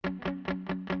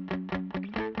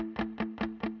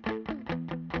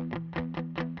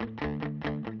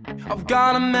I've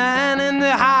got a man in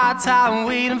the high tower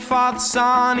waiting for the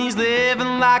sun. He's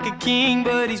living like a king,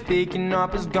 but he's picking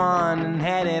up his gun and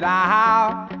headed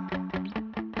out.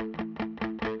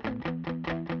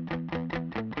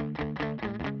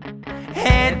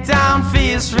 Head down,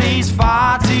 fist raised,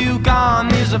 far too gone.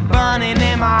 There's a burning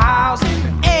in my house,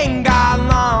 ain't got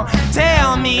long.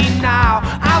 Tell me now,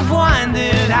 I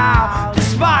wondered how the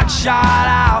spark shot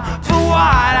out for what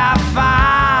I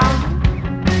found.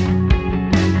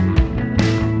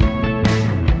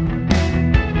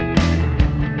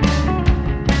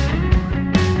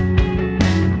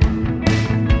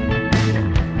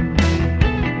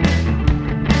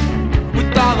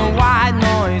 With all the white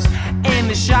noise and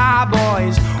the shy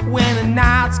boys, when the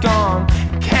night's gone,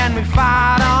 can we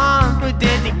fight on? Or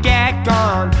did they get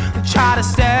gone? They try to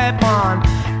step on,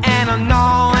 and I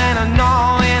know, and I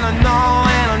know, and I know,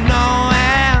 and I know,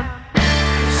 and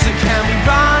so can we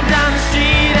run down the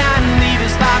street and leave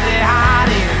this life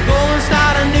behind here? Go and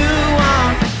start a new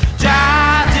one.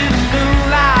 Drive to the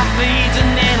moonlight fades,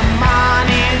 and then the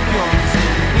morning comes,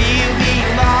 and we'll be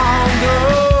long gone.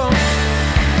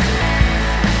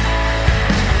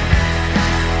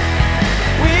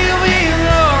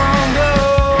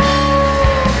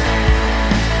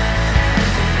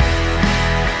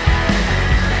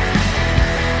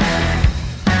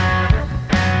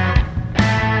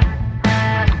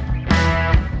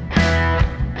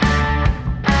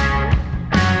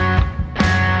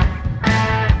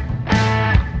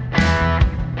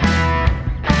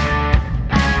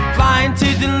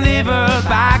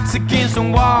 Backs against the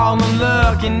wall and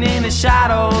looking in the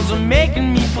shadows are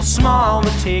making me feel small,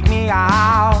 but take me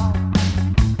out.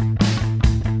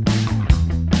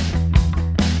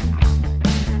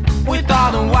 With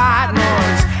all the white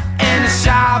noise and the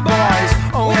shy boys,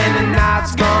 oh, when the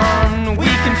night's gone, we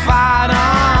can fight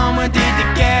on. Where did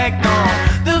they get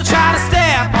gone? They'll try to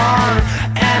step on,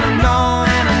 and I know,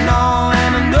 and I know,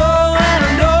 and I know, and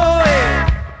I know it.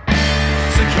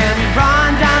 So can we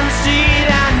run down the street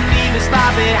and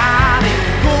stop behind it,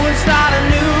 go and start a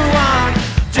new one.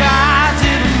 Drive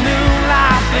to the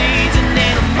moonlight fades, and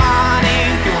then the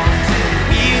morning comes, and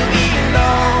we'll be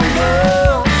long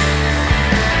gone.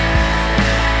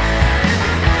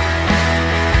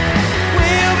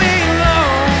 We'll be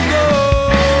long gone.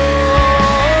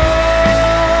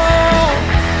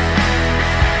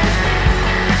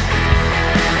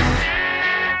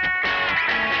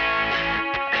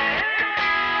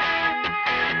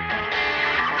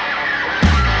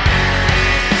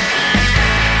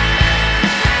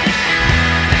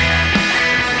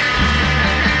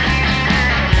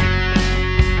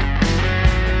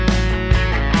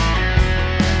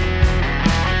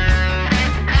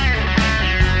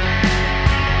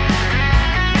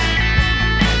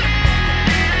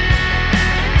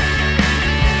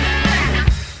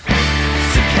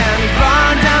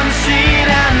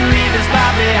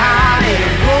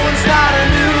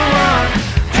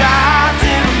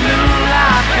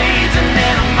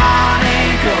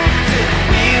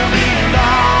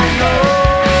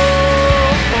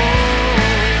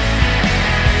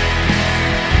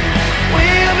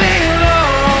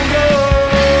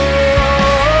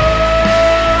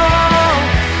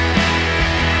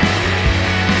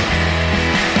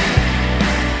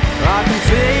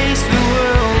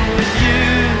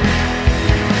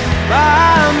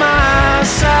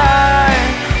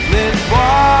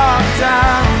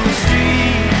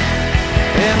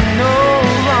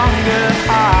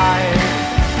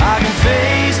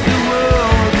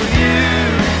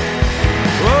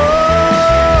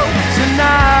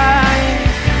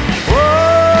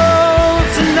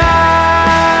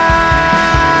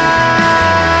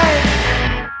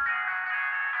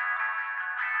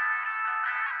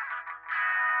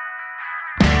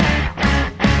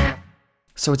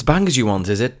 So it's bangers you want,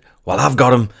 is it? Well, I've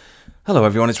got 'em. Hello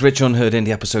everyone, it's Rich Unheard Indie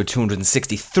episode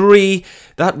 263.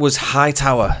 That was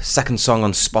Hightower, second song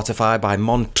on Spotify by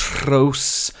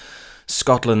Montrose,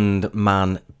 Scotland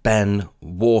man Ben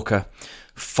Walker.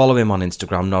 Follow him on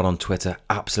Instagram, not on Twitter.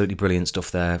 Absolutely brilliant stuff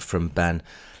there from Ben.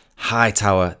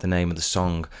 Hightower, the name of the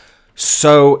song.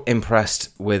 So impressed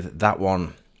with that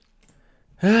one.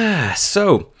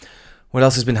 So, what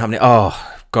else has been happening? Oh,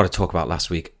 I've got to talk about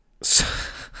last week.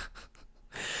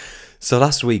 So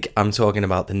last week, I'm talking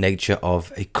about the nature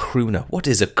of a crooner. What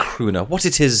is a crooner? What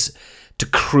it is to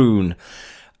croon.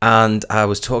 And I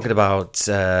was talking about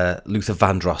Luther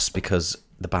Vandross because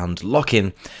the band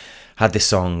Lock-In had this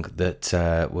song that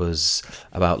was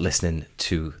about listening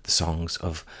to the songs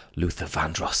of Luther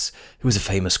Vandross, who was a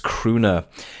famous crooner.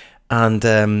 And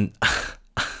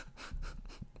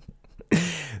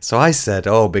so So I said,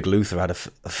 oh, Big Luther had a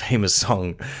famous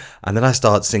song. And then I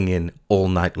start singing All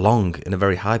Night Long in a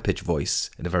very high-pitched voice,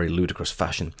 in a very ludicrous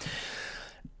fashion.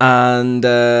 And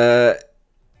then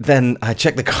I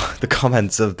checked the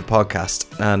comments of the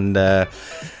podcast, and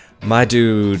my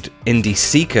dude, Indie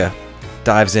Seeker,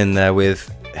 dives in there with,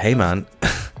 hey man,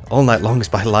 All Night Long is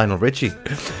by Lionel Richie.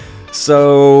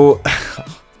 So,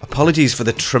 apologies for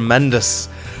the tremendous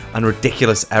and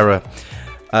ridiculous error.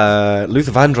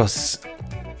 Luther Vandross'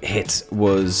 hit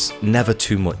was Never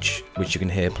Too Much, which you can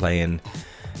hear playing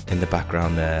in the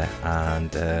background there,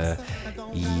 and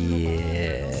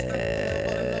yeah,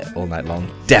 All Night Long,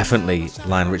 definitely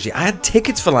Lionel Richie. I had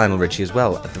tickets for Lionel Richie as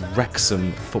well at the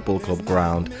Wrexham Football Club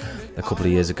ground a couple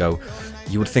of years ago.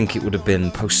 You would think it would have been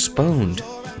postponed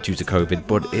due to COVID,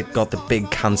 but it got the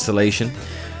big cancellation,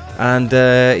 and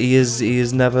he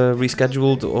is never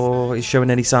rescheduled or is showing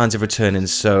any signs of returning.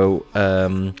 So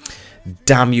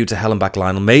damn you to hell and back,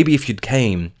 Lionel. Maybe if you'd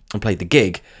came and played the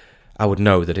gig, I would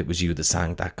know that it was you that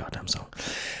sang that goddamn song.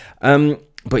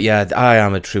 But yeah, I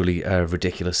am a truly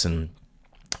ridiculous and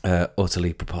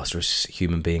utterly preposterous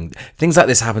human being. Things like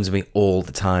this happen to me all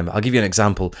the time. I'll give you an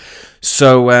example.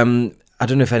 So I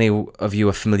don't know if any of you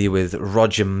are familiar with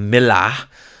Roger Milla.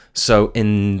 So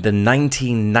in the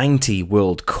 1990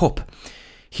 World Cup,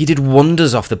 he did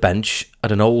wonders off the bench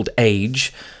at an old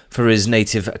age for his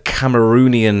native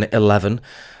Cameroonian 11.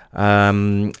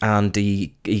 And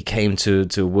he came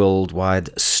to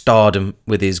worldwide stardom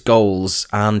with his goals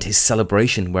and his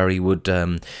celebration, where he would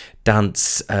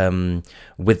dance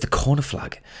with the corner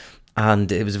flag, and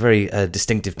it was a very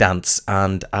distinctive dance.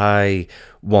 And I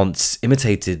once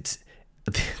imitated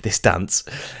this dance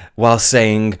while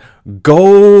saying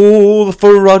 "Goal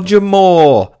for Roger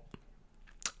Moore"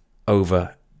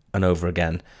 over and over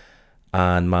again.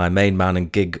 And my main man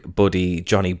and gig buddy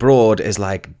Johnny Broad is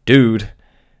like, dude,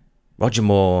 Roger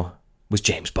Moore was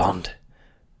James Bond.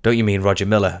 Don't you mean Roger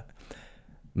Miller?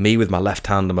 Me with my left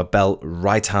hand on my belt,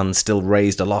 right hand still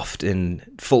raised aloft in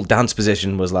full dance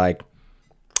position, was like,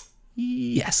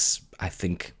 yes, I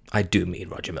think I do mean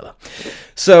Roger Miller.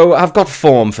 So I've got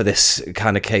form for this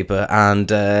kind of caper, and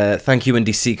thank you,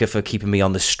 Indie Seeker, for keeping me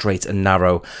on the straight and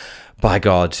narrow. By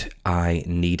God, I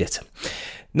need it.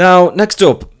 Now, next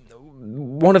up,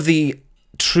 one of the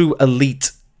true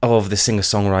elite of the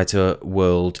singer-songwriter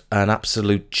world, an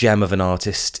absolute gem of an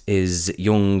artist, is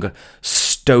young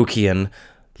Stokian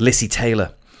Lissy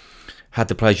Taylor. Had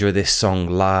the pleasure of this song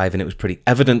live, and it was pretty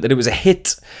evident that it was a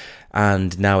hit,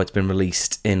 and now it's been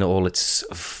released in all its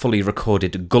fully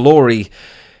recorded glory.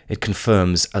 It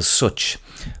confirms as such.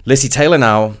 Lissy Taylor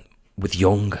now with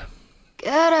Young.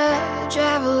 Gotta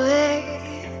drive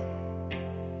away,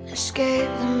 escape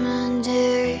the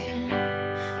mundane,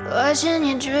 watching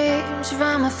your dreams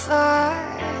from afar,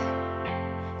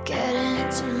 get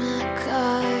into my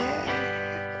car,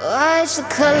 watch the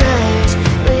colors,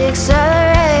 we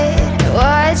accelerate,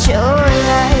 watch your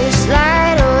life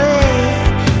slide away,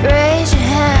 raise your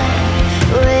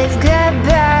hand, wave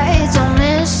goodbye, don't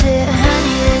miss it,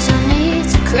 honey, there's no need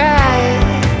to cry,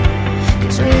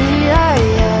 'cause we are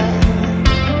young,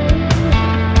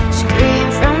 scream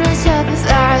from the top of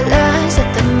our lungs at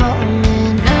the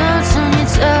moment, notes on your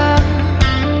tongue.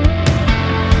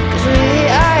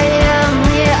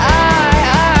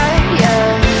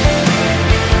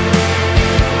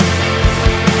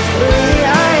 We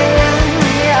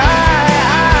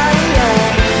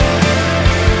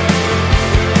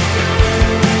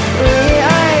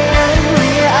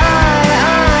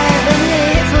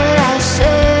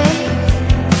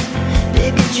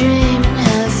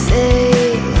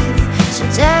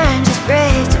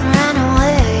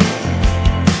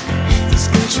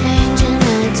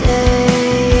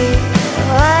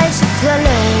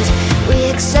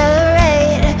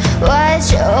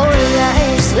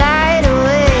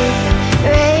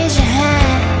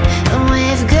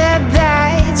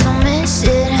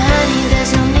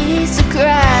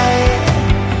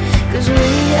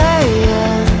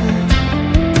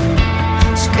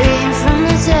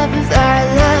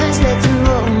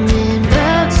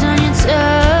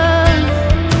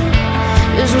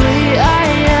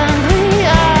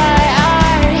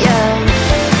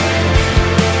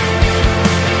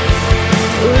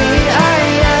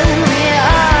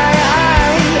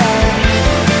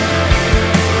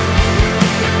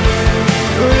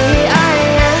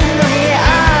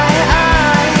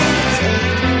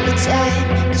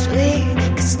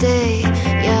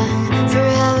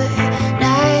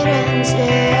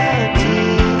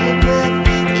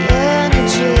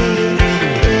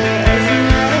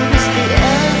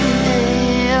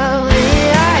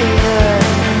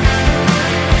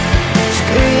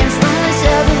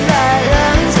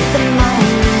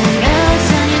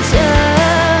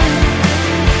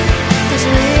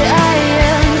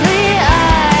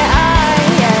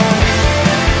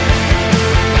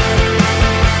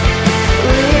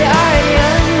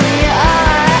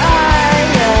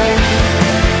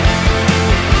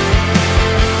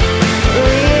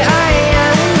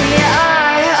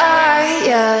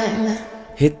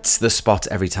hits the spot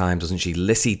every time, doesn't she?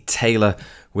 Lissy Taylor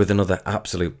with another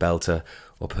absolute belter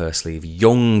up her sleeve.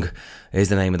 Young is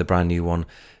the name of the brand new one.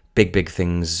 Big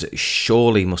things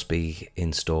surely must be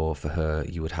in store for her.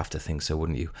 You would have to think so,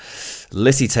 wouldn't you?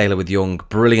 Lissy Taylor with Young.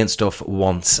 Brilliant stuff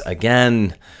once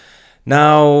again.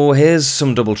 Now, here's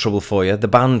some double trouble for you. The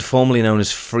band formerly known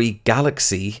as Free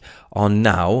Galaxy are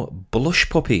now Blush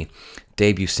Puppy.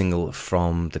 Debut single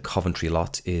from the Coventry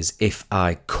lot is If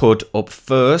I Could up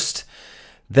first.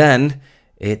 Then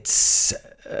it's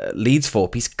Leeds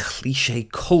four-piece Cliche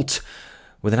Cult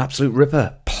with an absolute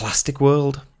ripper, Plastic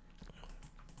World.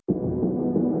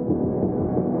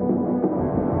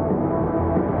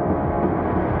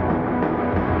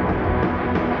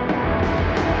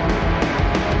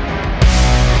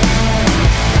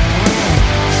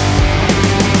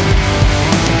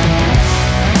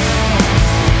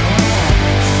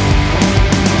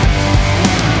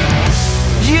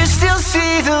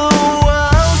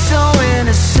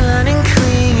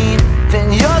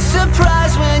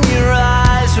 Surprised when your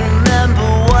eyes remember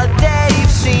what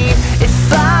they've seen.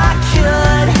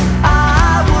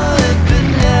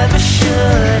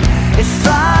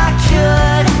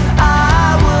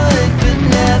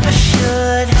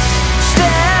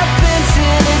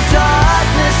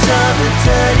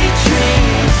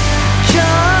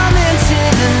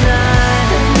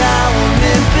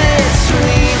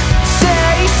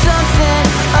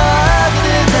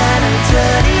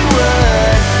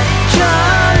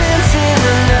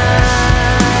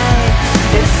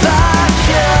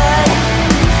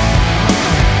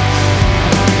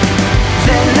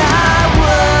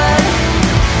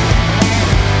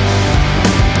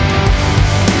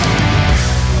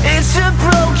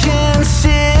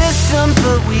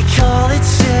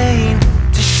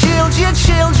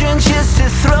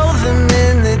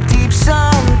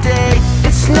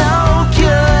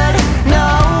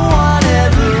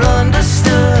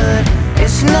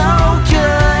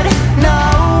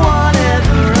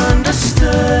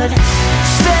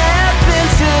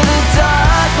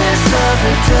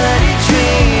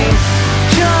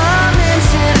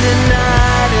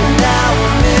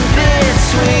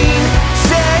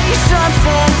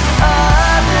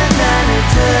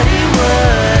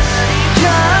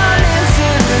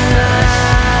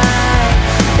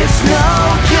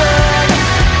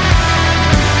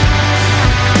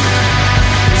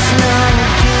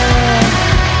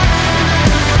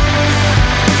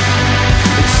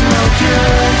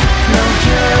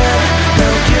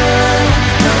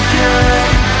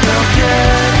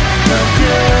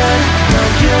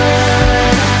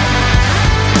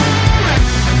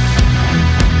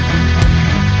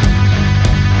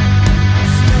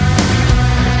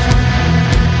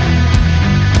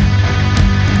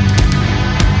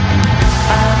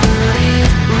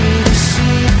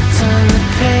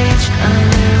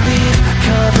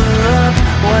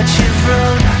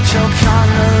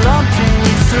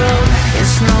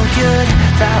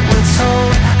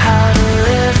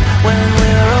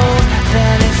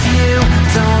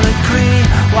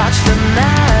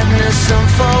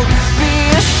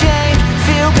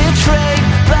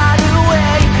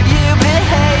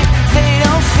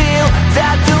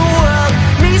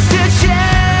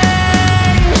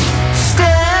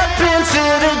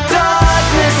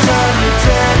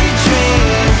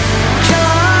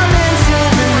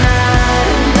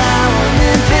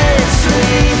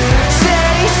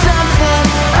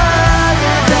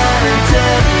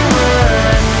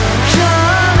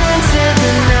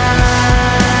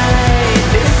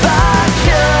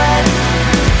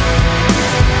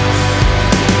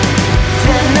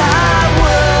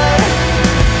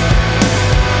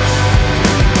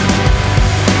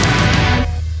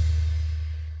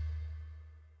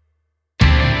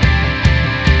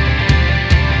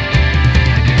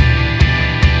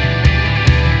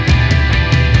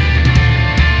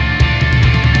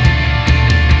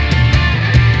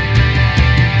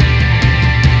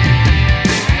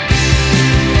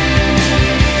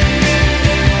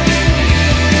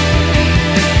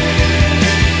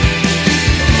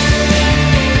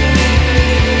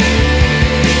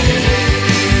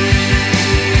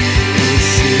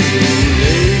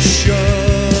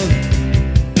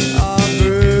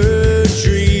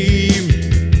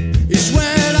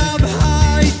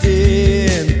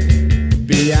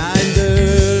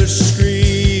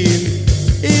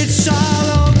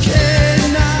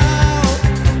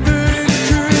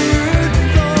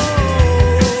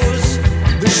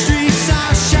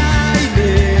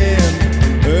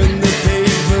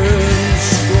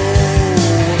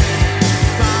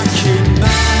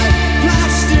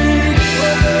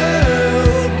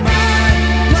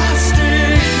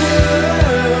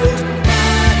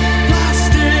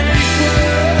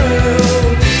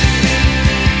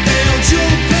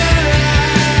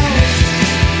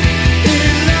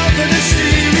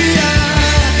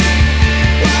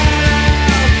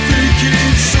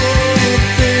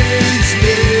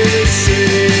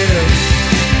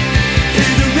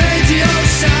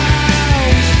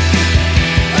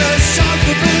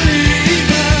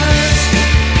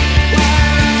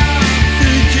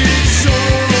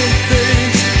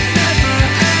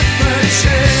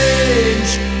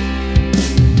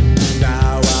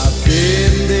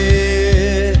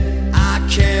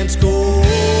 can't go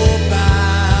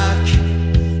back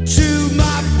to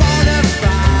my bona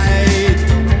fide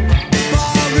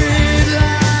boring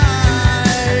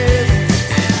life.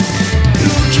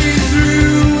 Looking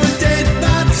through a dead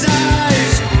man's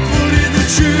eyes, pulling the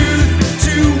truth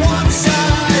to one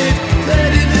side,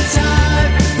 letting the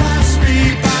time pass me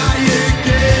by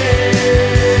again.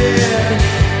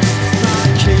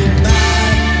 Back in my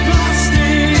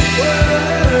plastic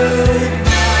world,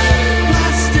 my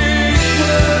plastic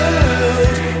world,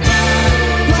 my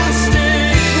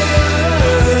plastic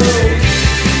world.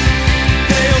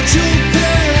 They'll jump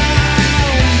around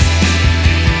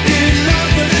in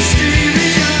love and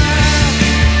hysteria,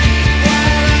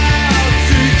 while I'm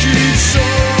thinking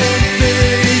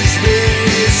something's missing.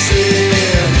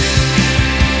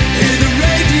 Hear the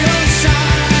radio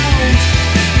sound,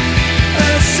 a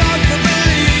song for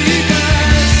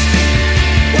believers,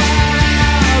 while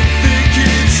I'm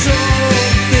thinking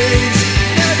something's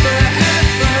never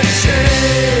ever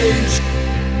changed.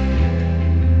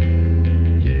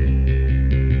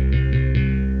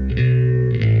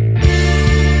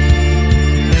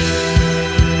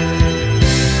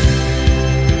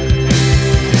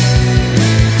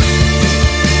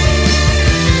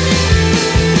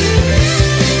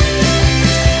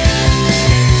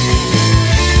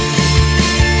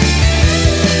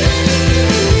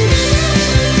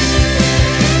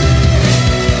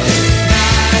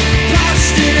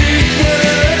 Plastic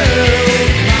world,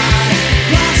 my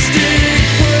plastic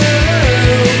world,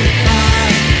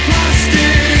 my plastic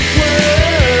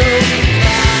world,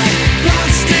 my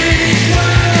plastic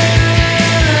world.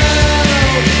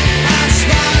 I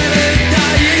smile and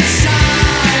die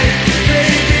inside.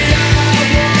 Maybe I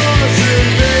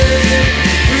wasn't made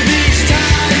for these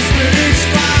times, but it's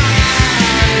fine.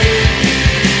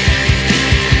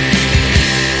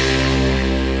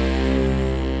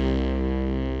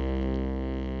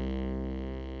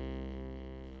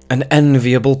 An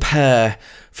enviable pair.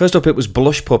 First up, it was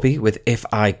Blush Puppy with If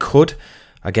I Could.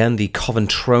 Again, the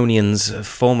Coventronians,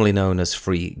 formerly known as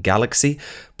Free Galaxy,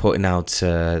 putting out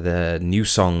their new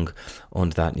song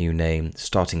under that new name,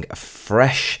 starting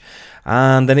afresh.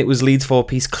 And then it was Leeds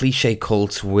 4-piece Cliche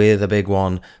Cult with a big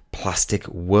one, Plastic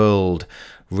World.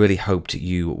 Really hoped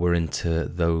you were into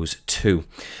those two.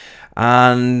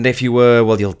 And if you were,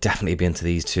 well, you'll definitely be into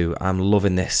these two. I'm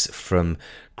loving this from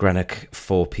Greenock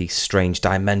 4-piece Strange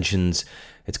Dimensions.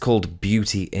 It's called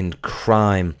Beauty in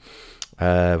Crime. We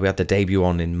had the debut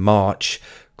on in March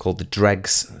called The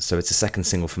Dregs, so it's a second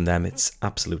single from them. It's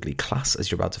absolutely class, as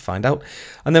you're about to find out.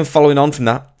 And then following on from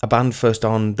that, a band first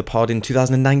on the pod in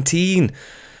 2019.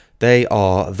 They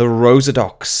are the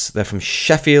Rosadocs. They're from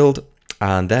Sheffield,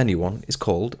 and their new one is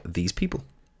called These People.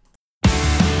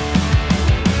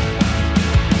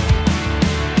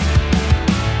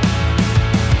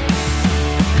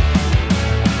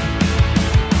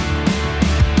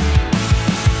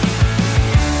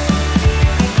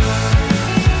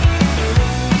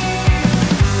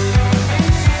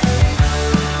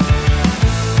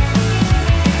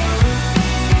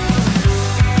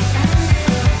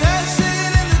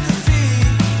 Dancing in the defeat,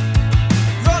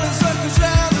 running circles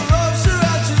round the ropes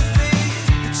around your feet.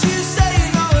 But you say you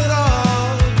know it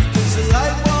all, because the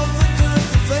light won't flicker if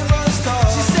the flame runs tall.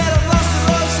 She said I'm lost in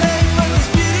love's hate, but there's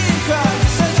beauty in crime. She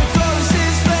said your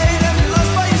chorus's fade and you're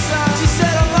lost by your side. She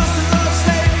said I'm lost in love's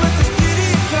hate, but there's beauty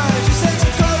in crime. She said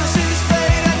your chorus's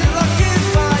fade and your luck is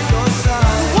by your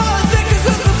side. The wall I think is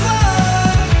with the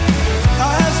blood,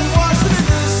 our hands are washed in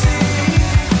the sea.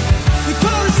 The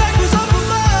chorus echoes up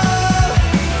above,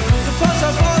 the punch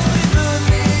I force beneath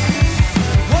me.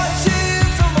 Watching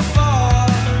from afar,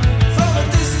 from a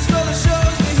distance, well it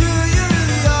shows me who you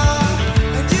really are.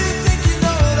 And you think you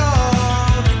know it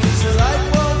all, because the light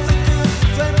won't flicker if the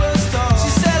flame burns tall.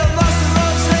 She said I'm lost in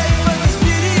love's hate, but there's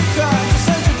beauty in crime. She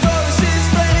said your chorus's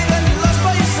fade and you're lost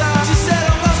by your side. She said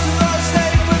I'm lost in love's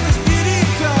hate, but there's beauty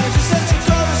in crime. She said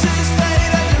your chorus's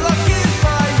fade and your luck is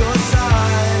by your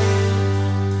side.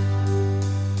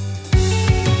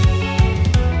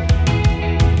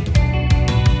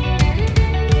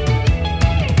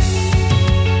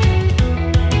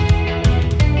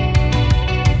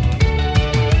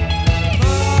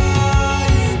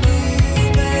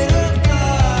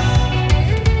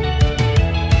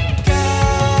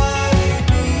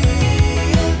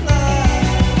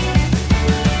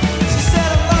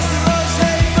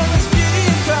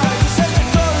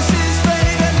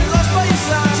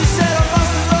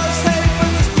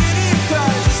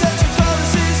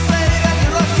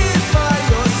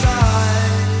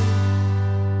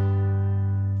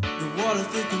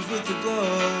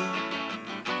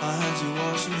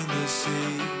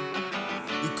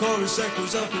 Chorus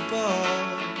echoes up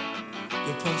above,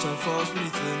 Your punchline falls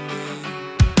beneath the knee.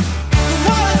 The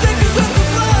one I think is of the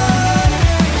blood.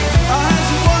 Our hands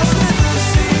are washed in the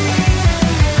sea.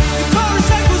 The chorus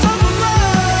echoes of the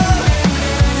love.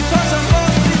 Your punchline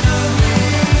falls beneath the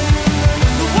knee.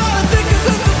 The one I think is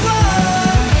of the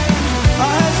blood.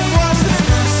 Our hands are washed in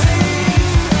the sea.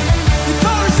 The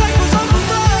chorus echoes of the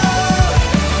love.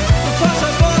 Your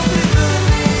punchline falls beneath the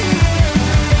knee.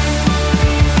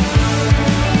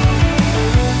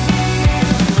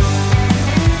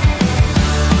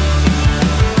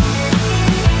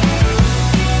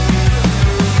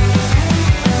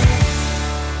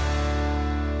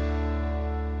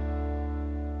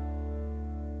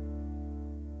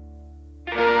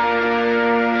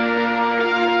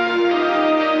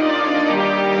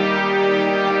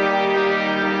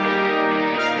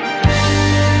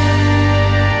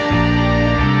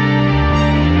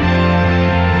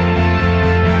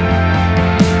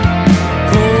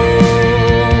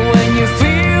 When you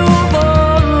feel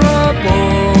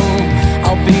vulnerable,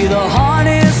 I'll be the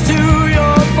harness to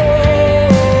your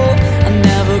bow. I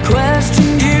never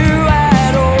questioned you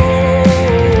at all.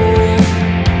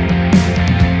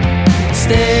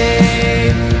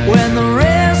 Stay when the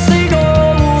rest they go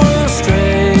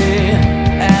astray,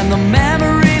 and the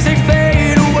memories they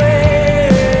fade away.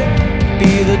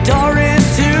 Be the Doris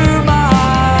to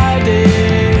my day.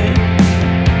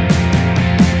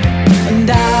 And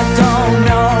I don't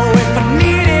know if I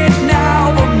need it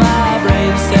now, but my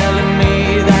brain's telling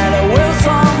me that I will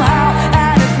somehow.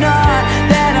 And if not,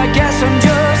 then I guess I'm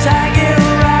just hanging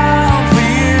around for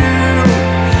you,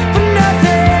 for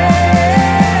nothing.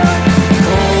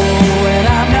 Cold when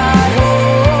I'm not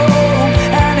home,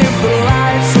 and if the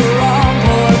lights are on,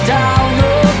 put down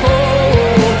the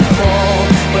pole. Fall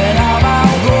when I'm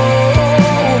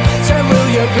outgrown. Say, will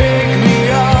you pick me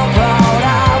up out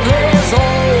of this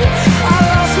hole? I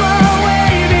lost my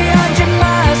way behind your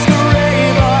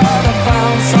masquerade, but I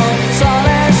found some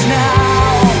solace now.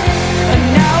 And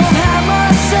now I've had my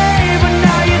say, but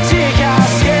now you take our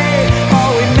skate.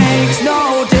 Oh, it makes no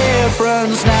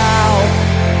difference now.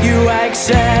 You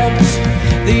accept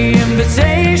the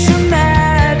invitation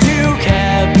that you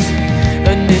kept,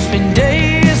 and it's been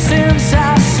days since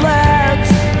I slept,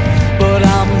 but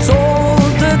I'm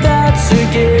told that that's a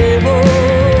given.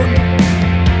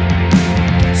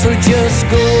 So just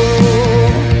go,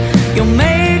 you'll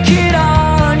make it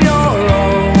on your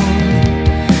own.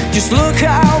 Just look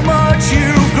how much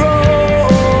you've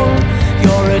grown.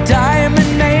 You're a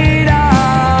diamond made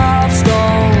of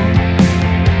stone,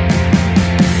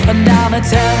 and I'm a 10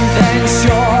 pence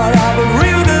short of a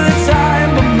real good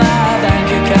time, but my bank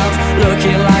account's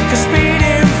looking like a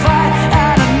speeding fight.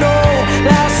 And I know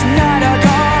last night I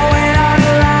got went on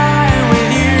the line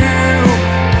with you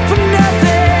for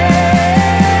nothing.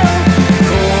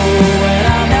 Cold when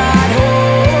I'm not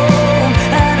home,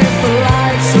 and if the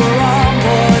lights are on,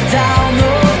 put down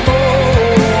the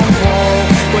phone. Fall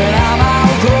when I'm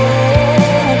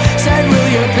outgrown. Said, will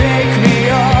you pick me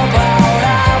up out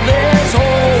of this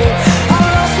hole? I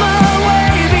lost my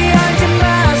way behind your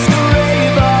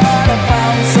masquerade, but I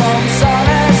found some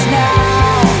solace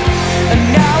now. And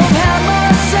now I've had my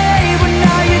say, but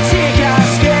now you take our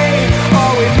skate.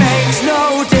 Oh, it makes no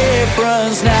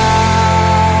difference now.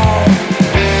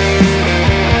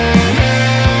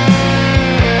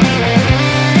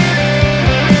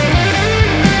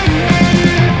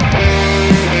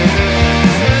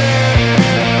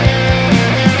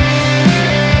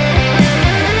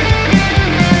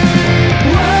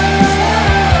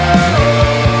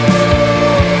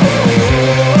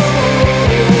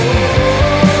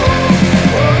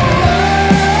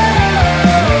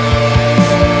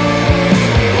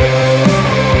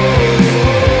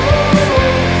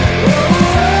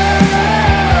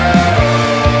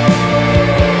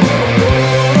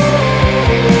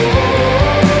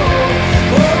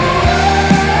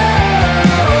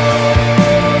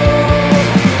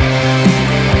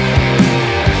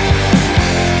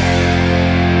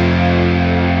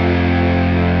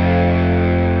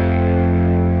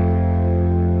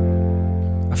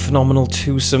 A phenomenal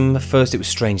twosome. First, it was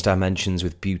Strange Dimensions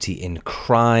with Beauty in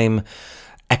Crime.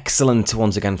 Excellent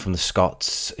once again from the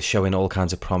Scots, showing all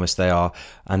kinds of promise they are.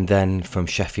 And then from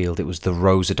Sheffield, it was the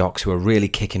Rosadocs, who are really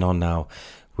kicking on now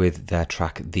with their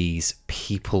track These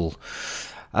People.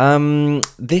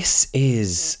 This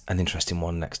is an interesting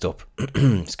one next up.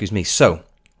 Excuse me. So,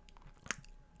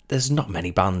 there's not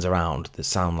many bands around that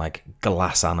sound like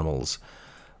Glass Animals.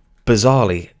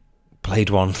 Bizarrely, played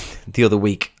one the other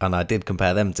week, and I did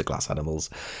compare them to Glass Animals.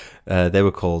 They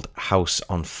were called House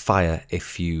on Fire,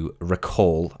 if you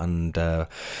recall, and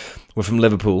we're from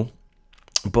Liverpool.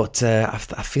 But I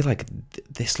feel like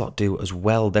this lot do as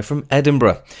well. They're from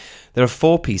Edinburgh. They're a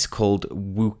 4-piece called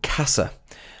Wukasa,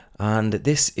 and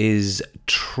this is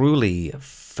truly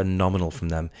phenomenal from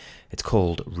them. It's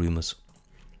called Rumours.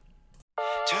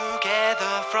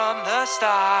 Together from the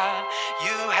start,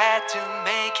 you had to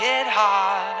make it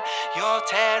hard. You're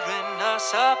tearing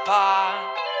us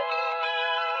apart.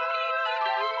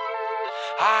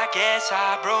 I guess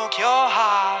I broke your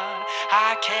heart.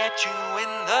 I kept you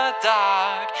in the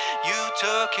dark. You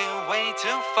took it way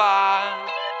too far.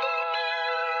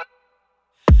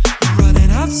 Running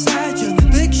outside, you're the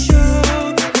big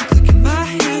show. Clicking my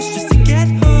heels just to get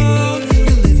home. You're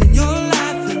living your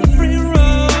life in a free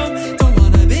roam. Don't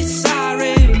wanna be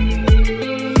sorry.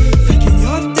 Faking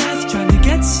your death, trying to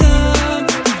get some.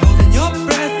 Holding your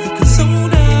breath, looking so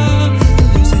numb. You're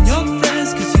losing your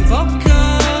friends cause you've all come.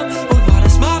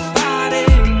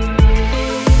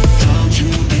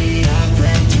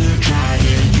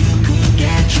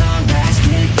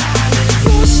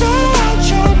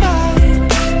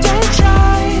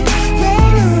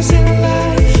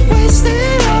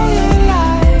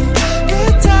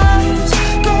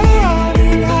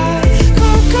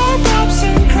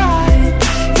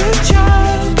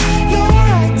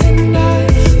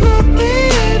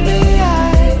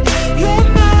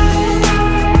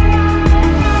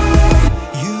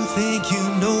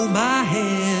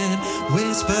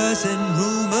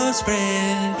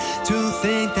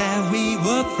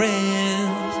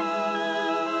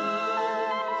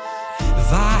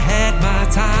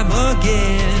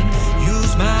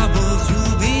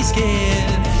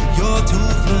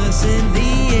 In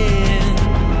the end,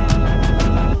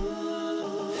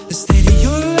 the state of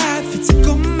your life, it's a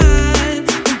gold mine.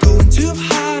 I'm going too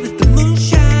hard at the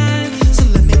moonshine, so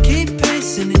let me keep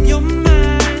pacing in your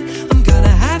mind. I'm gonna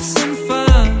have some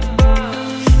fun.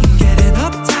 I'm getting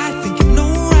uptight, think you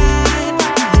know right.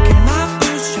 Look at my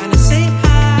boots, trying to say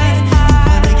hi. You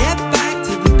wanna get back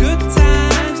to the good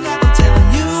times? I'm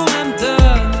telling you I'm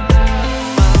done.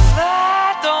 Well,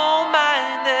 I don't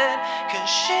mind it, cause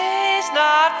she's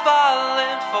not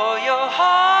falling for your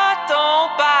heart,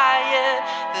 don't buy it,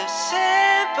 the sympathy.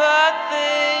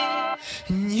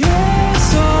 And you're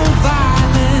so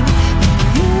violent, and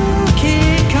you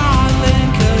keep calling,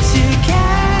 cause you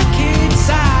can't keep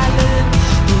silent.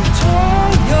 Who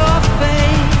tore your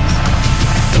face?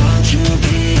 Don't you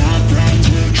be afraid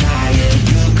to try it,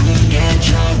 you could get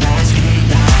your ass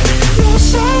kicked out. You're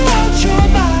so out your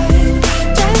mind,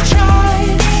 don't try,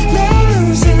 you're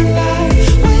losing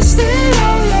life, wasting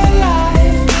all your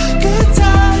life. Good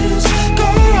times go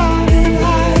on and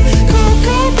high,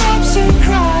 cocoa pops and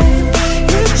crime.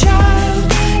 You child,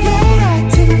 you're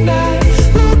acting nice.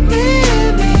 Look me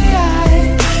in the eye,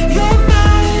 you're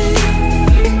mine.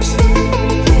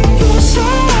 You're so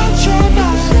out your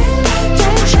mind,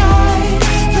 don't try,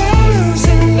 you're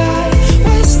losing life,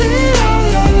 wasting all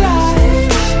your life.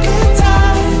 Good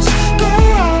times go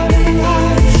on and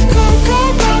high, cocoa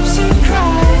pops and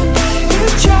crime. You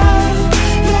child,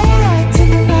 you're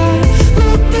acting nice.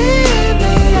 Look me in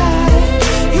the eye,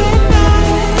 you're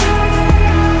mine.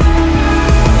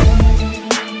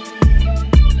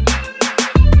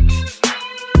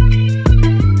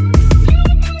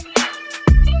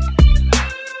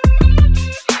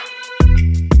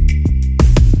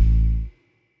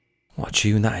 What a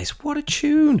tune that is. What a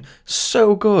tune.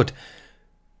 So good.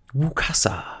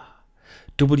 Wukasa.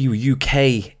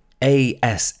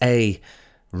 Wukasa.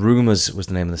 Rumours was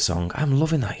the name of the song. I'm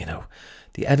loving that, you know.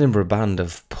 The Edinburgh band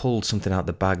have pulled something out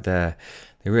the bag there.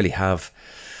 They really have.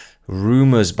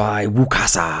 Rumours by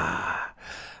Wukasa.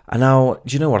 And now,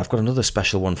 do you know what? I've got another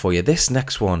special one for you. This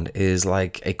next one is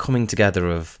like a coming together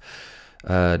of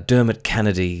Dermot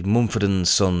Kennedy, Mumford &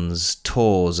 Sons,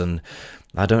 Tours, and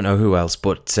I don't know who else,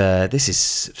 but this is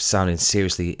sounding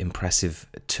seriously impressive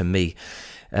to me.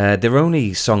 Their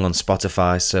only song on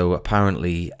Spotify, so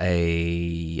apparently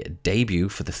a debut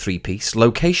for the 3-piece.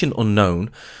 Location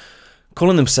unknown,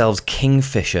 calling themselves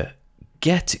Kingfisher.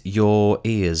 Get your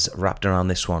ears wrapped around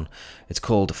this one. It's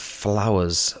called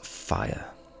Flowers Fire.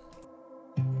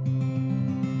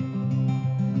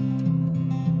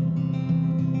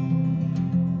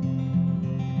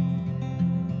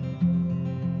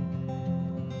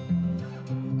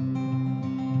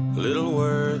 Little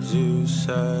words you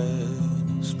said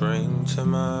spring to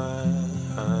mind.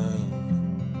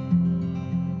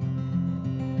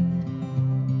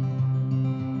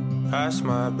 Past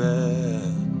my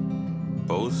bed,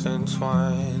 both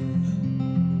entwined.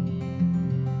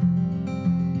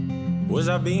 Was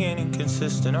I being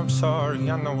inconsistent? I'm sorry,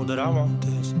 I know that I want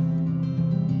this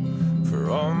for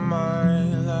all my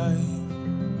life.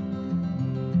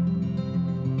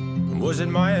 Was it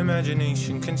my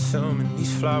imagination consuming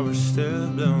these flowers still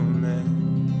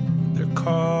blooming? They're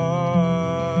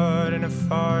caught in a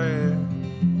fire.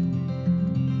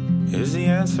 Is the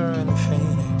answer in the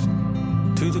phoenix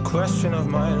to the question of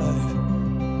my life?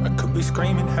 I could be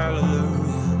screaming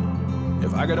hallelujah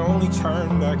if I could only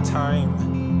turn back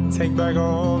time, take back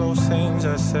all those things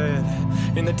I said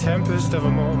in the tempest of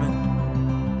a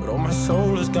moment. But all my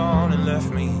soul is gone and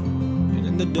left me, and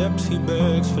in the depths he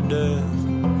begs for death.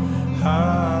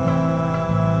 Hallelujah,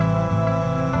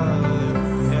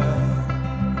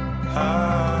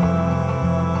 hallelujah,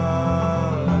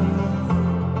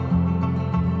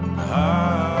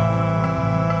 hallelujah,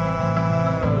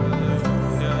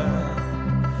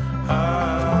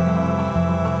 hallelujah.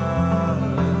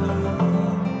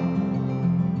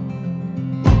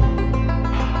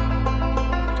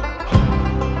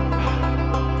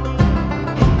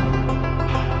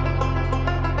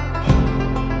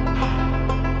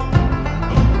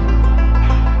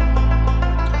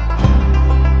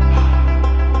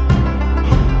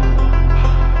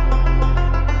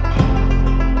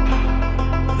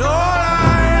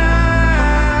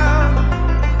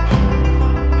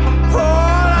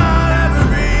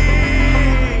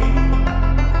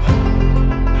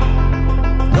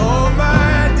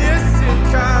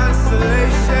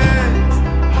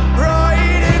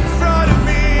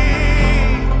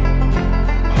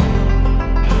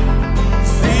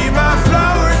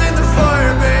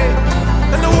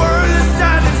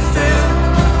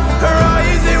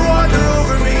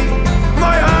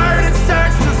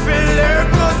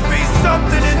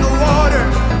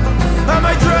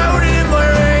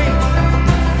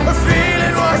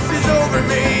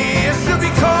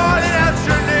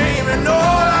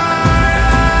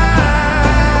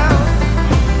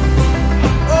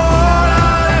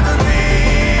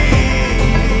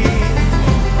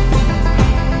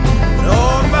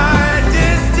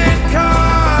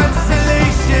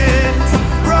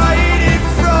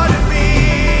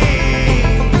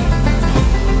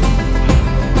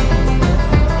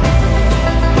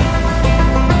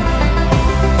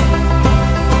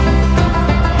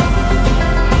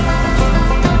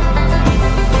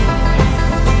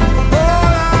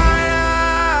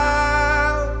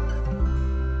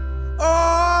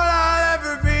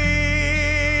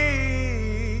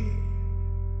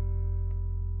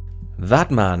 That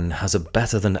man has a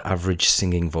better than average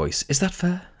singing voice. Is that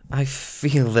fair? I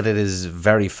feel that it is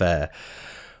very fair.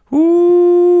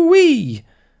 Ooh-wee!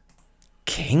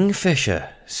 Kingfisher,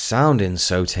 sounding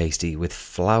so tasty with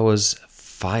Flowers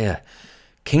Fire.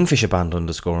 Kingfisher Band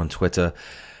 _ on Twitter.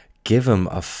 Give them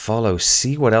a follow.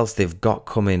 See what else they've got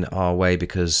coming our way,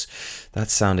 because that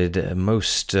sounded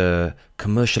most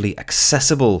commercially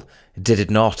accessible, did it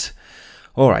not?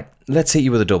 Alright, let's hit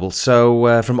you with a double.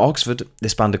 So, from Oxford,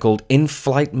 this band are called In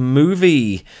Flight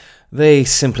Movie. They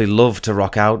simply love to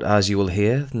rock out, as you will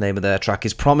hear. The name of their track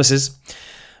is Promises.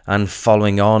 And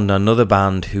following on, another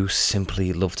band who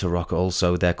simply love to rock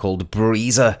also. They're called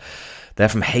Breezer. They're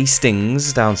from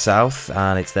Hastings, down south,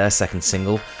 and it's their second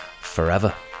single,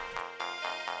 Forever.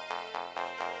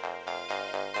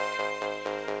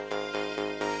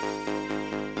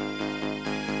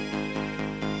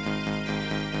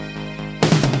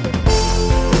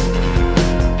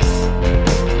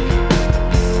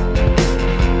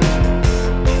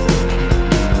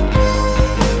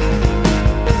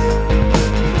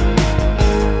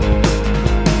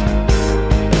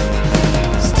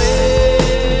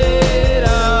 Stayed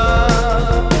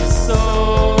up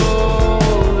so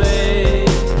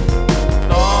late.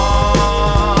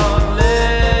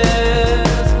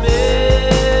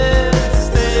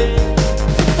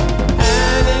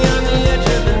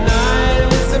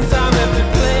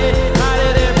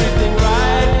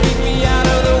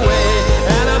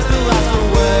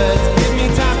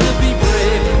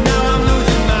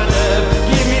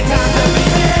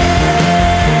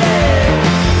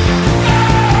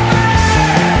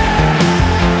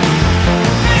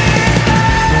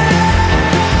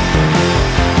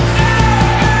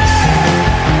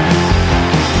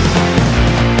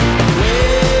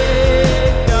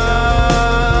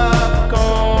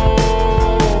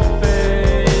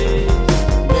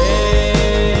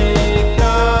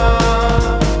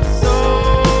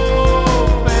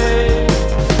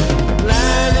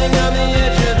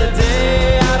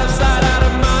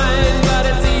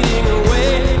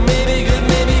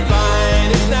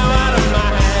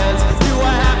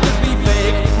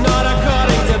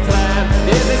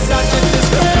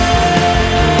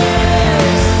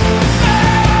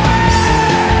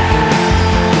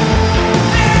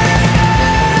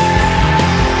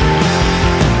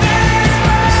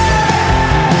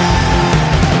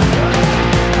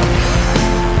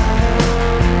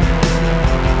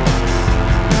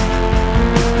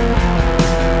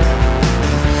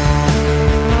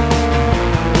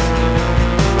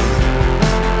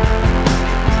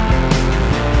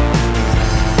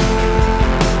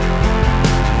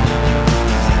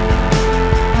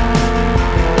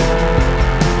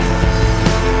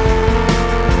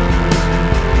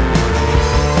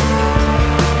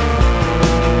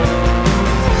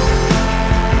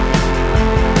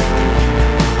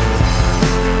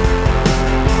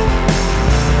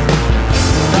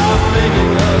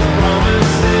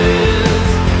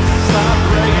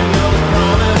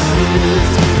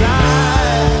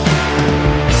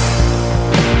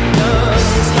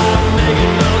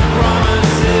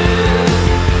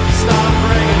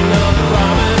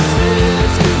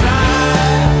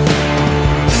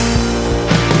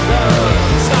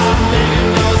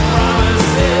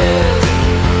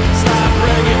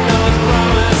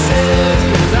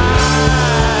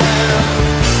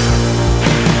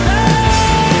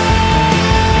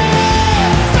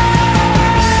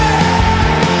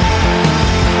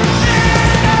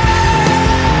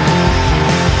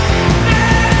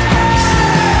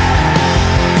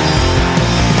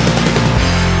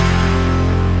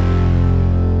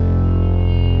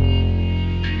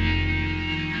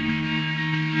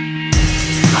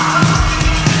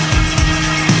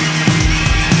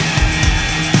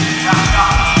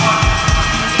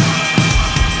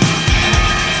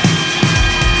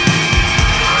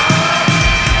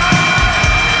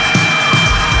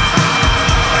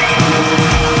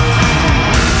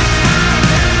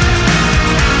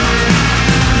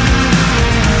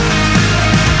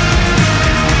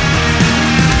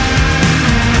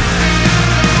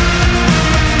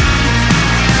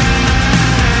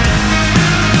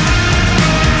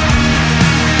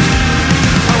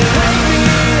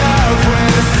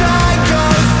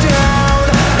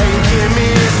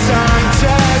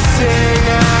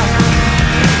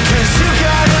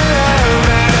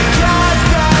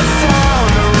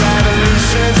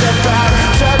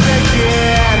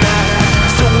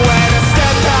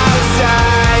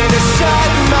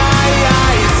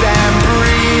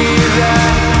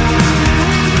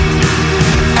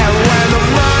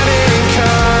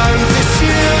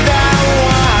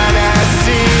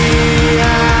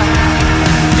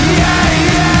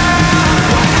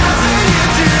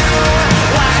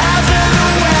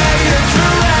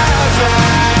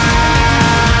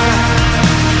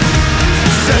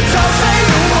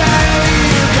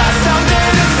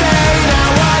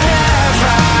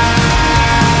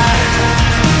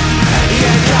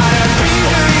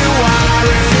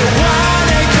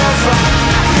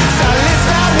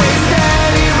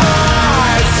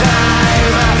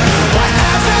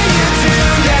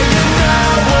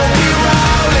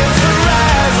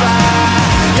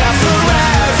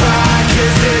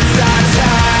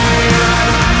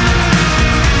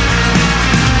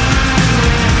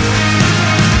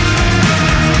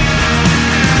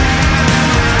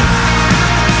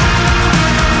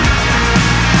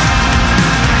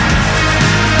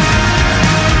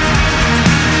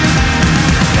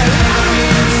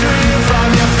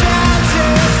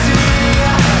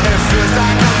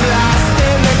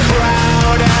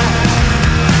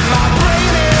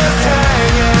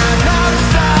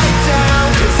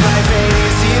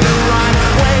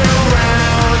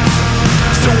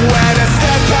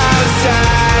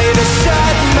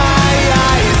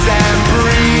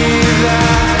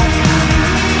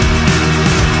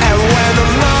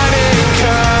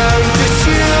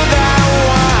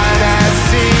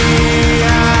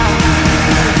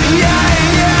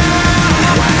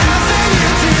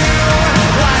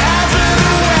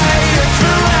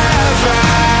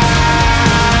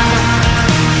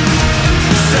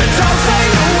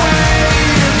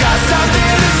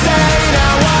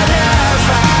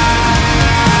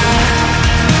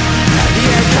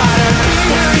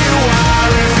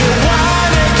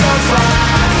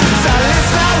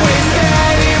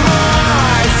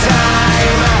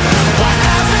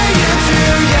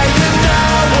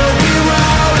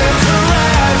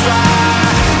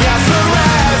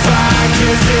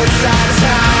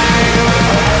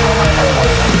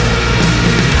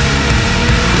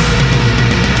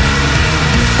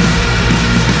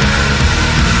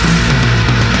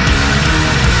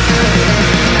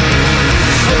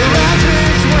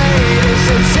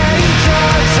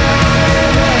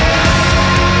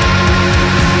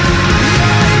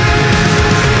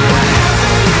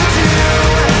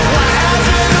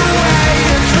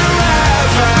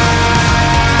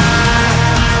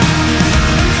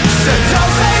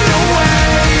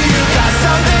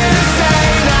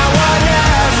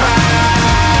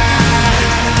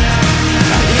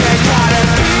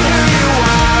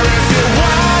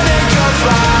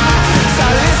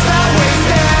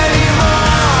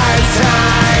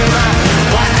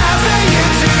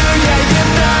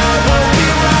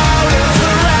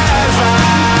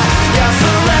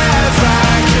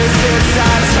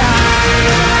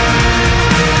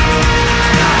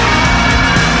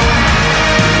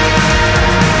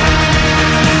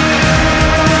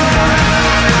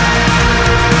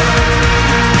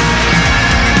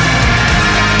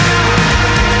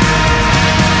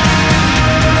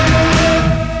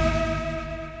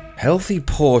 Healthy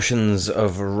portions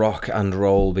of rock and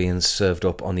roll being served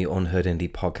up on the Unheard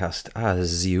Indie podcast,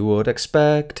 as you would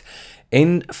expect.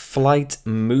 In Flight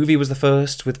Movie was the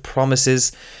first with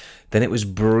Promises. Then it was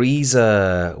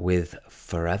Breezer with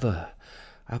Forever.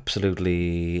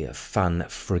 Absolutely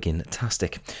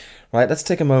fan-friggin-tastic. Right, let's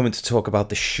take a moment to talk about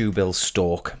the shoebill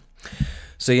stork.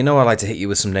 So you know I like to hit you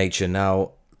with some nature.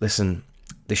 Now, listen,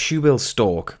 the shoebill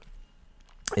stork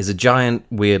is a giant,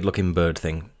 weird-looking bird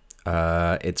thing.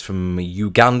 It's from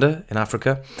Uganda in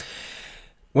Africa.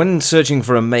 When searching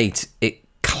for a mate, it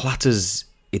clatters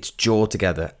its jaw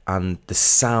together, and the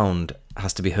sound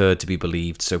has to be heard to be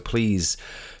believed. So please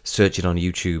search it on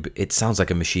YouTube. It sounds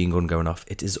like a machine gun going off.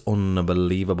 It is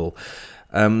unbelievable.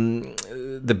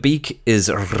 The beak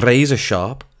is razor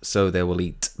sharp, so they will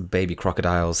eat baby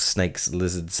crocodiles, snakes,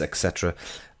 lizards, etc.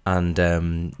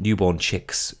 And newborn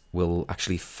chicks will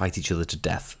actually fight each other to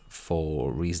death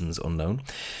for reasons unknown.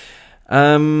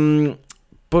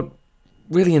 But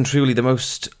really and truly, the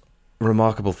most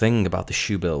remarkable thing about the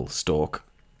shoebill stork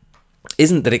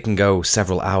isn't that it can go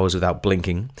several hours without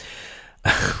blinking,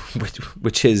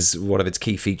 which is one of its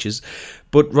key features,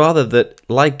 but rather that,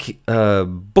 like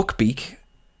Buckbeak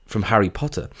from Harry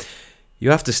Potter,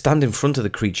 you have to stand in front of the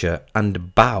creature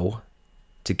and bow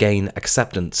to gain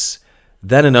acceptance.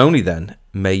 Then and only then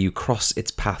may you cross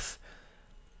its path.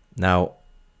 Now,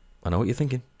 I know what you're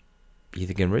thinking. You're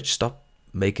thinking, Rich, stop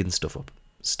making stuff up.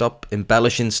 Stop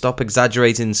embellishing, stop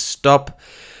exaggerating, stop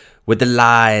with the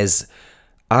lies.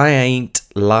 I ain't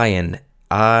lying.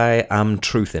 I am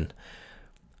truthing.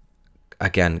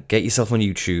 Again, get yourself on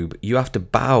YouTube. You have to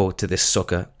bow to this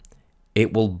sucker.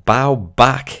 It will bow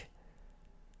back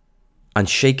and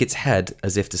shake its head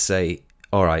as if to say,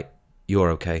 all right,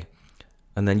 you're okay.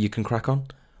 And then you can crack on.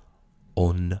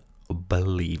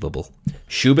 Unbelievable.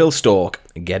 Shoebill stork,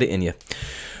 get it in you.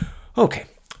 Okay,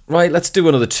 right, let's do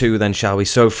another two then, shall we?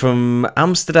 So from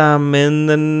Amsterdam in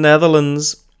the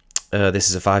Netherlands, this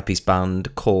is a 5-piece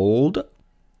band called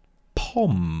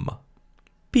POM.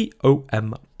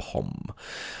 P-O-M, POM.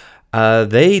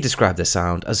 They describe their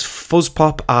sound as fuzz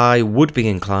pop. I would be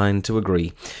inclined to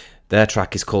agree. Their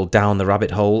track is called Down the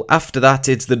Rabbit Hole. After that,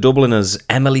 it's the Dubliners,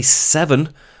 Emily 7,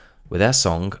 with their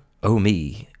song, Oh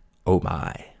Me, Oh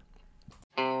My.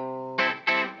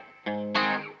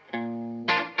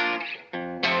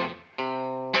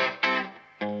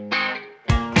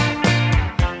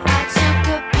 I took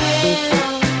a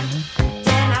pill,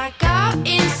 then I got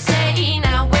insane.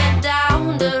 I went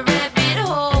down the rabbit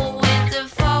hole with the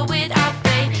fall without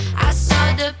pain. I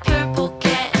saw the purple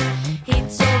cat. He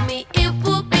told me it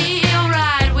would be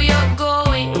alright. We are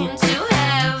going to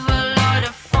have a lot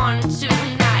of fun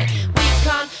tonight. We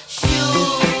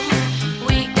consume,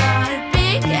 we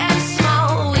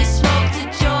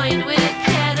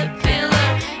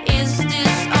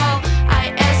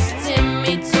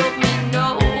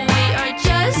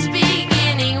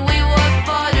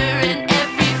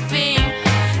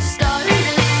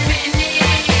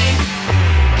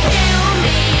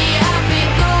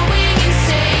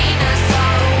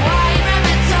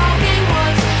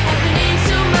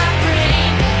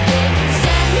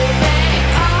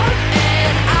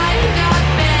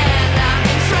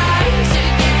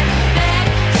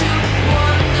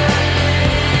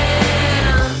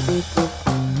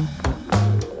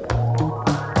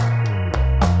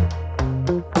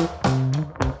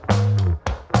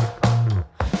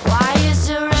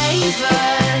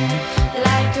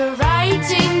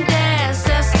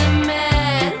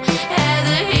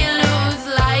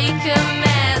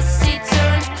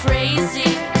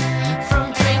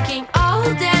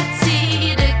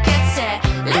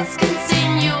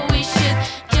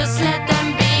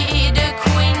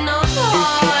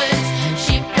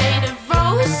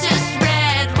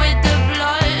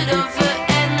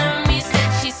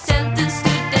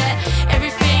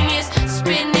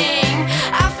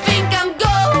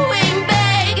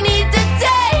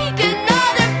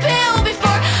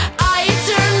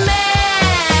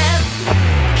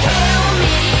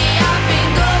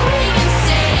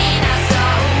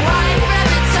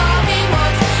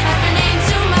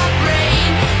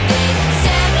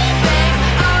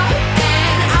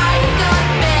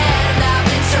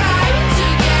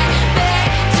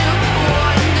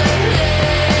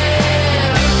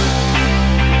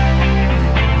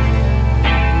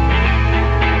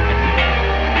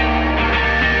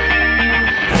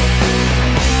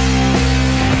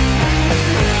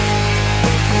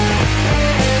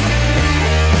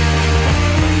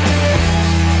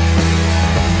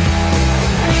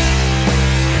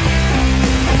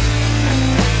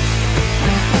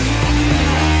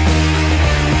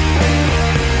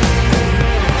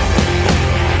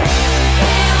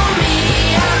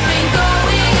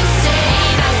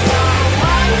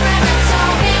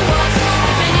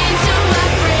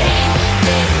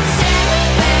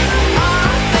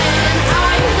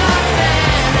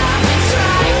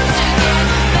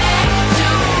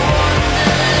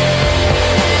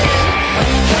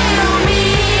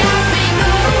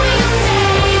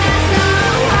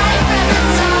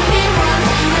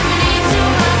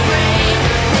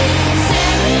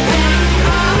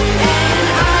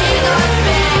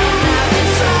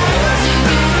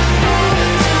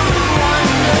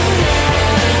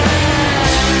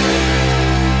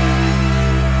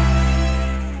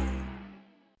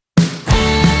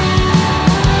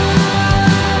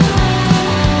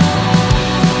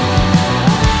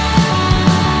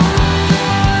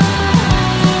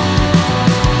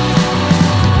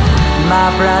my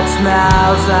breath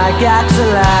smells like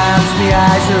excellence. My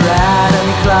eyes are red and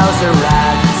my clothes are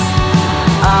wrecked.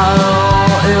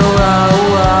 Oh, ew, oh,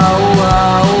 oh,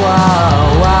 oh,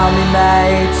 oh. All my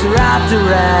mates are at the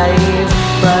rave,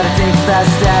 but I think it's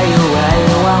best stay away.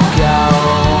 I won't go,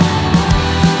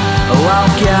 I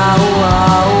won't go,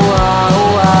 oh,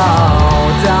 oh,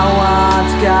 oh. Don't want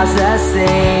to cause a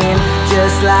scene,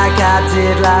 just like I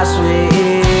did last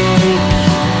week.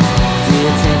 Do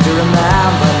you seem to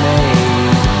remember me?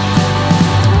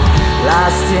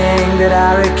 Last thing that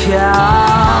I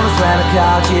recall was when I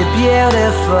called you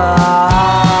beautiful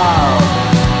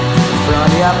in front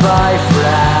of your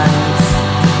boyfriend.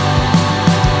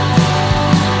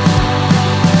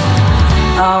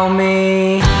 Oh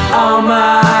me, oh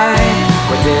my,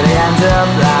 where did I end up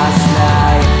last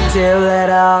night? Too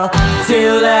little,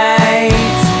 too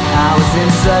late, I was in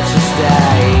such a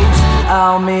state.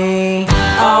 Oh me,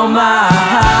 oh my,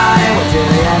 where did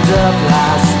I end up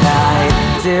last night?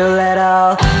 Too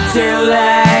little, too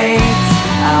late,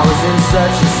 I was in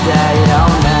such a state, oh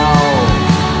no.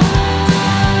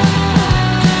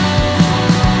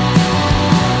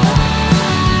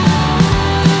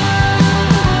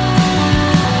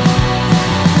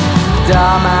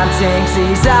 Doorman thinks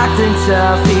he's acting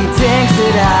tough, he thinks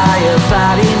that I have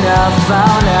had enough,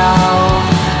 oh no,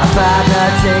 I've had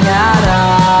nothing at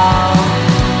all.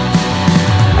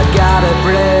 I got a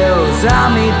bruise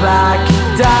on me back,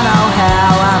 don't know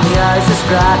how, and my eyes are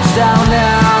scratched, oh no.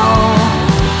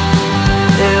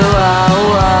 Ew,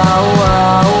 oh, oh,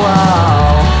 oh,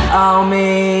 oh, oh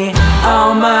me,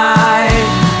 oh my,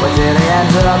 where did I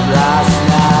end up last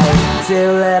night?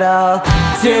 Too little,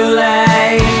 too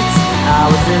late, I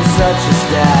was in such a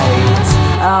state.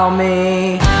 Oh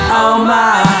me, oh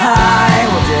my,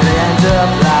 where did I end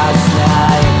up last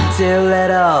night? Too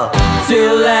little,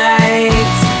 too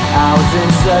late, I was in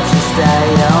such a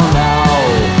state, oh no.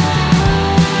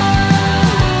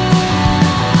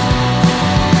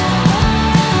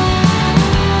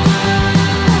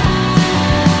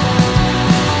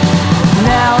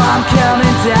 Now I'm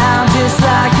coming down just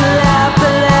like a lead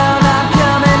balloon. I'm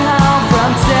coming home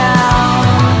from town.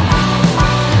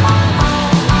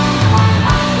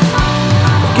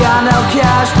 I've got no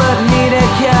cash but need a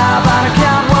cab, and I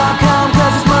can't walk home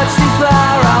cause it's much too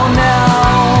far, oh no.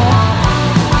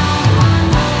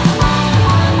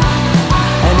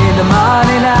 And in the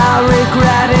morning I'll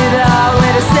regret it all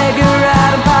with a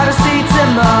cigarette and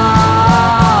paracetamol.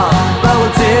 But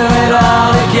we'll do it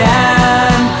all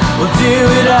again, we'll do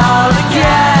it all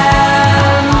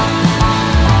again.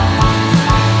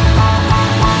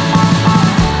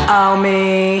 Oh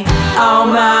me, oh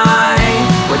my,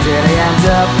 where did I end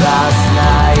up last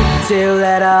night? Too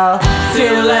little,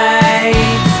 too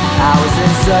late, I was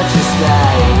in such a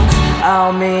state.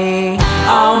 Oh me,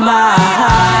 oh my,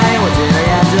 where did I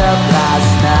end up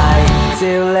last night?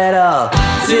 Too little,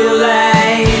 too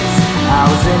late, I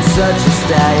was in such a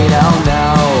state, oh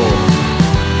no.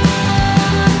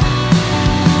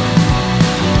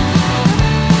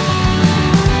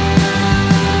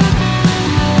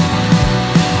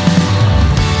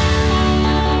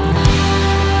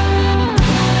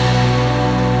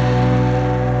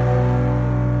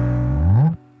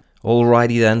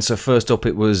 Alrighty then, so first up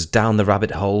it was Down the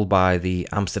Rabbit Hole by the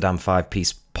Amsterdam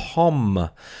 5-piece POM.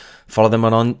 Follow them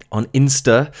on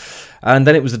Insta. And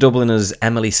then it was the Dubliners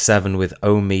Emily 7 with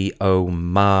Oh Me, Oh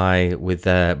My, with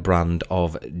their brand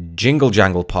of jingle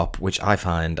jangle pop, which I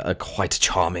find are quite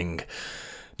charming.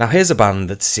 Now here's a band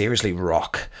that seriously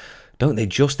rock. Don't they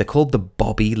just? They're called the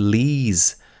Bobby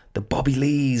Lees. The Bobby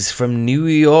Lees from New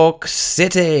York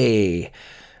City.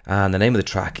 And the name of the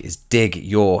track is Dig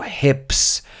Your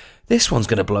Hips. This one's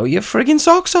going to blow your friggin'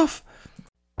 socks off.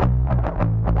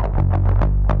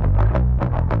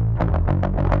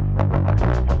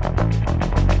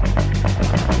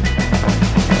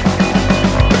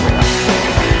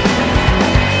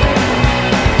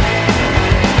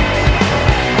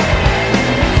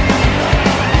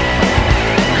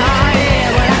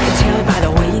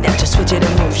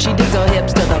 She digs her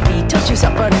hips to the beat till she's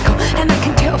up vertical, and I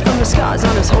can tell from the scars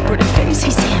on his whole pretty face.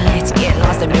 He's saying, let's get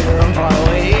lost and maybe run far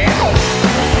away. Oh,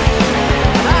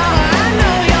 I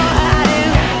know you're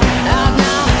hiding out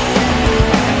now,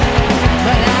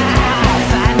 but I'll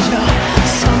find you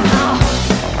somehow.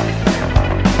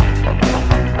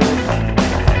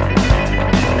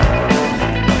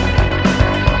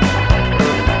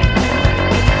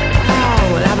 Oh,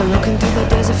 well, I've been looking through the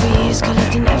desert for years,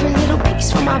 collecting every little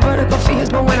piece from my vertical fears,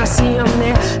 but when I see them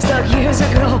there, stuck years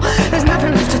ago, there's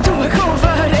nothing left to do but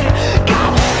convert it. Go!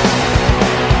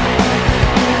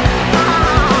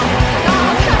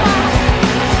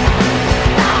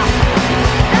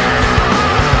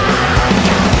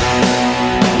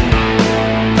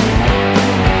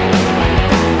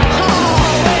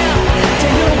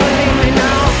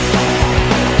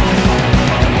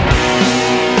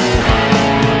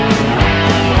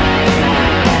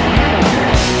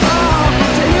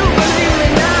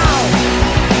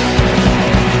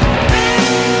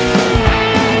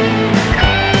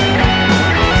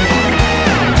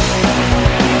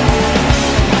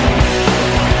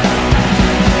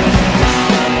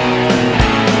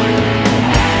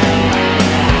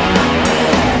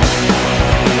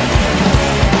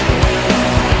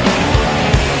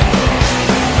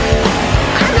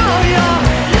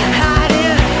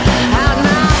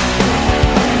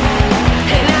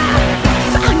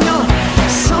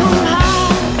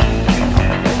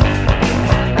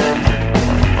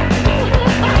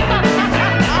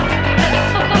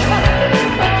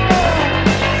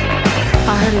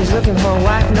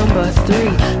 number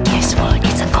 3. Guess what?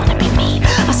 It's gonna be me.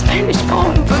 A Spanish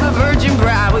poem for the virgin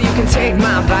bride. Well, you can take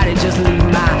my body, just leave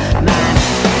my mind.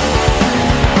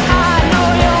 I know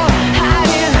you're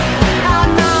hiding. I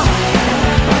know.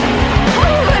 Who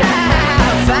would I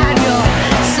find you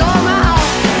somehow?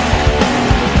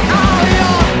 Oh,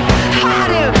 you're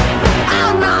hiding. I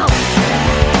know.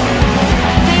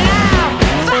 And I'll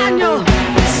find you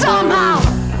somehow.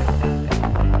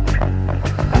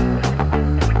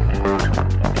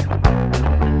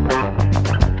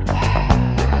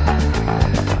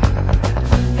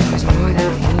 It was more than a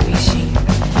movie scene.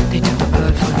 They took the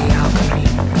blood from the alchemy,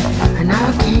 and now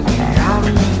I can't get it out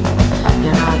of me.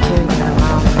 You know I can't get it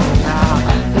out of me now.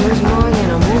 It was more than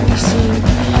a movie scene.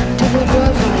 Took the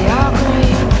blood from the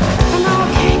alchemy, and now I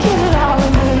can't get it out of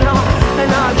me now. And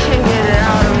now I can't get it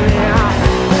out of me now.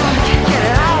 And I can't get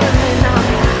it out of me now.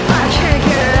 I can't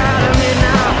get it out of me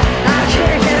now. I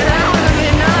can't get it out of me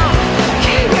now.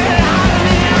 Can't get it out of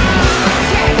me now.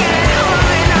 Can't get it out of me now. Can't get it out of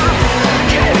me now. Can't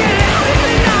get it out of me now.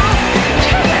 Can't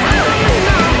get it out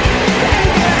of me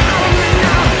now. Out of me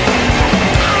now.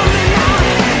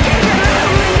 Can't get it out of me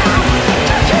now.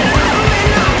 Can't get it out of me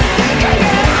now. Can't get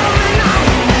it out of me now.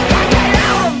 Can't get it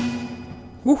out of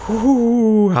me.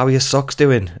 Woohoo! How are your socks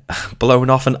doing? Blown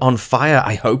off and on fire,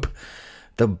 I hope.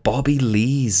 The Bobby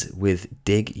Lees with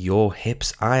Dig Your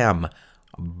Hips. I am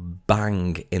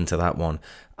bang into that one.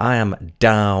 I am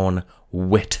down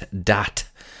with that.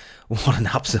 What an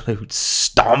absolute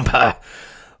stomper.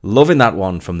 Loving that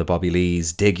one from the Bobby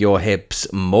Lees. Dig Your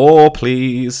Hips. More,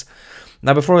 please.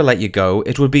 Now, before I let you go,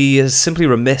 it would be simply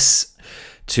remiss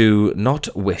to not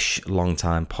wish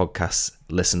long-time podcast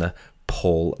listener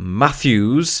Paul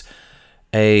Matthews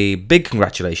a big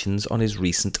congratulations on his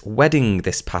recent wedding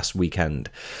this past weekend.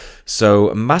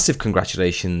 So massive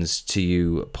congratulations to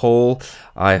you, Paul.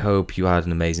 I hope you had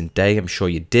an amazing day. I'm sure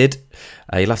you did.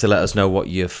 You'll have to let us know what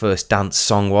your first dance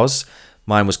song was.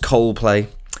 Mine was Coldplay,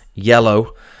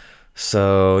 Yellow.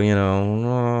 So, you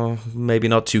know, maybe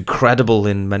not too credible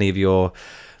in many of your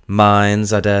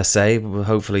minds, I dare say.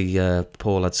 Hopefully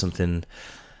Paul had something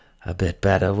a bit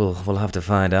better. We'll have to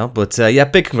find out. But yeah,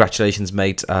 big congratulations,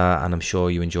 mate. And I'm sure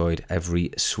you enjoyed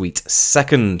every sweet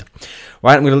second.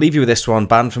 Right, I'm going to leave you with this one.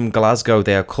 Band from Glasgow.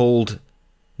 They are called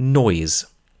Noise,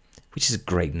 which is a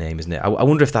great name, isn't it? I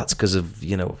wonder if that's because of,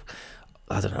 you know,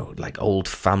 I don't know, like old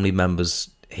family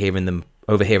members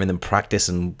overhearing them practice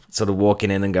and sort of walking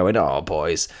in and going, "Oh,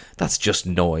 boys, that's just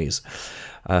noise."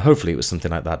 Hopefully it was something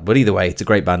like that. But either way, it's a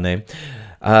great band name.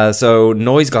 So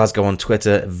Noise Glasgow on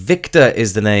Twitter. Victor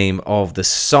is the name of the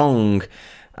song,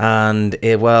 and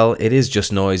it is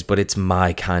just noise, but it's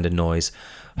my kind of noise.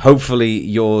 Hopefully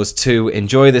yours too.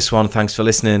 Enjoy this one. Thanks for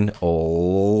listening.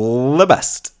 All the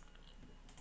best.